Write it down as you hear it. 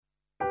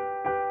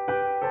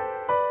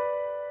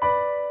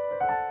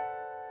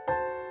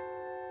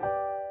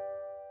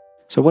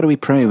So what do we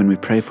pray when we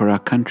pray for our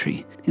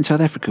country? In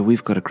South Africa,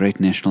 we've got a great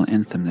national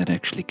anthem that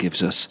actually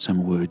gives us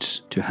some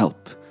words to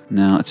help.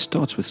 Now, it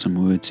starts with some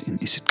words in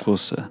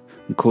isiXhosa,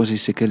 Nkosi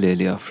Sikelel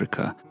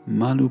iAfrika,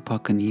 Malu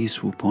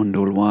Pakanyiswu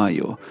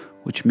Pondolwayo,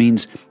 which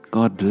means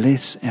God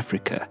bless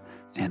Africa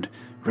and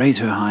raise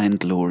her high in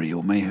glory,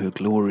 or may her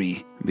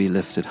glory be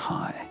lifted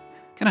high.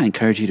 Can I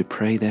encourage you to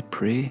pray that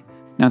prayer?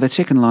 Now, that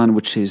second line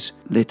which says,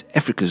 let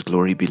Africa's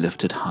glory be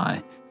lifted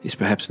high, is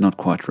perhaps not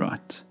quite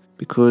right.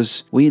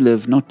 Because we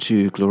live not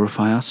to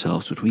glorify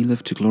ourselves, but we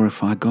live to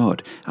glorify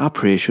God. Our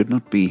prayer should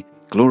not be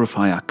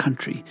glorify our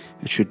country.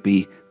 It should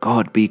be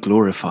God be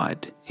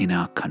glorified in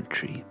our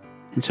country.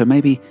 And so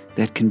maybe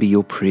that can be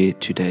your prayer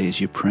today as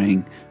you're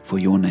praying for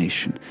your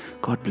nation.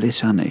 God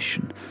bless our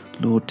nation.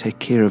 Lord, take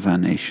care of our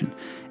nation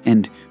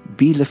and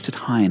be lifted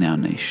high in our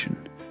nation.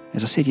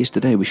 As I said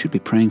yesterday, we should be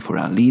praying for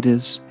our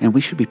leaders, and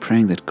we should be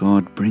praying that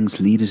God brings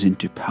leaders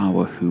into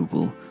power who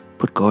will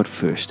put God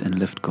first and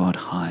lift God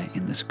high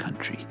in this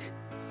country.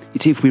 You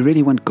see, if we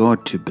really want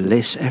God to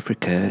bless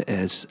Africa,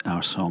 as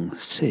our song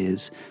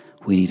says,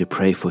 we need to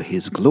pray for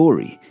His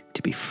glory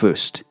to be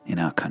first in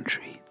our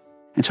country.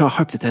 And so I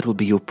hope that will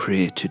be your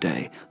prayer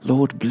today.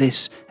 Lord,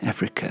 bless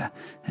Africa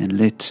and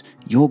let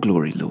your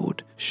glory,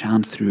 Lord,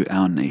 shine through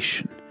our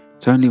nation.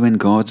 It's only when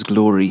God's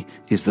glory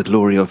is the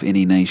glory of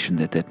any nation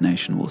that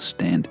nation will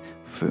stand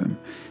firm.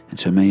 And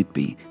so may it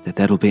be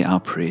that will be our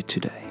prayer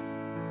today.